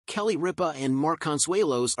Ripa and Mark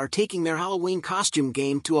Consuelos are taking their Halloween costume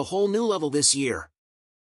game to a whole new level this year.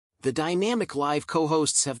 The dynamic live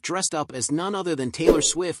co-hosts have dressed up as none other than Taylor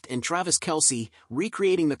Swift and Travis Kelce,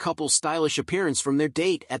 recreating the couple's stylish appearance from their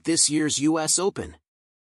date at this year's U.S. Open.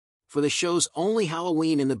 For the show's only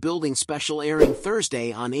Halloween in the Building special airing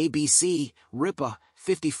Thursday on ABC, Ripa,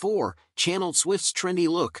 54, channeled Swift's trendy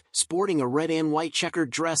look, sporting a red and white checkered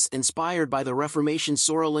dress inspired by the Reformation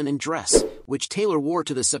Sora linen dress, which Taylor wore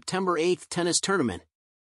to the September 8 tennis tournament.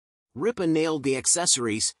 Ripa nailed the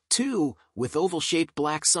accessories, too, with oval-shaped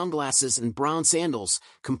black sunglasses and brown sandals,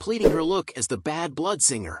 completing her look as the Bad Blood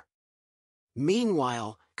singer.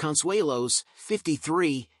 Meanwhile, Consuelos,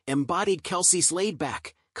 53, embodied Kelce's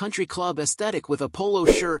laid-back, country club aesthetic with a polo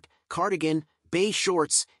shirt, cardigan, beige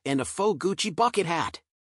shorts, and a faux Gucci bucket hat.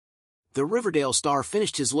 The Riverdale star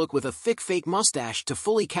finished his look with a thick fake mustache to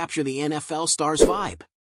fully capture the NFL star's vibe.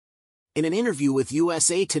 In an interview with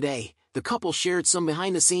USA Today, the couple shared some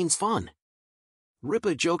behind-the-scenes fun.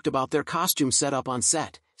 Ripa joked about their costume setup on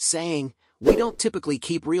set, saying, "We don't typically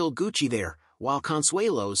keep real Gucci there," while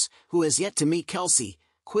Consuelos, who has yet to meet Kelce,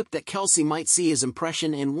 quipped that Kelce might see his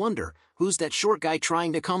impression and wonder, "Who's that short guy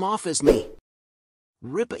trying to come off as me?"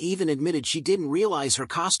 Ripa even admitted she didn't realize her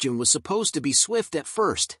costume was supposed to be Swift at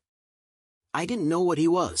first. "I didn't know what he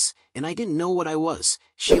was, and I didn't know what I was,"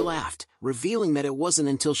 she laughed, revealing that it wasn't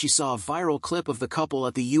until she saw a viral clip of the couple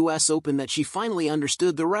at the U.S. Open that she finally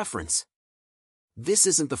understood the reference. This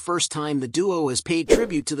isn't the first time the duo has paid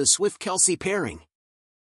tribute to the Swift-Kelce pairing.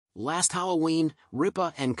 Last Halloween,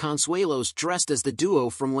 Ripa and Consuelos dressed as the duo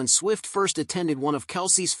from when Swift first attended one of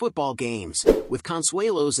Kelce's football games, with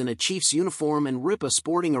Consuelos in a Chiefs uniform and Ripa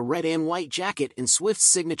sporting a red and white jacket in Swift's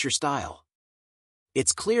signature style.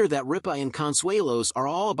 It's clear that Ripa and Consuelos are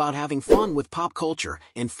all about having fun with pop culture,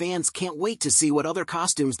 and fans can't wait to see what other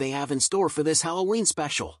costumes they have in store for this Halloween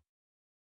special.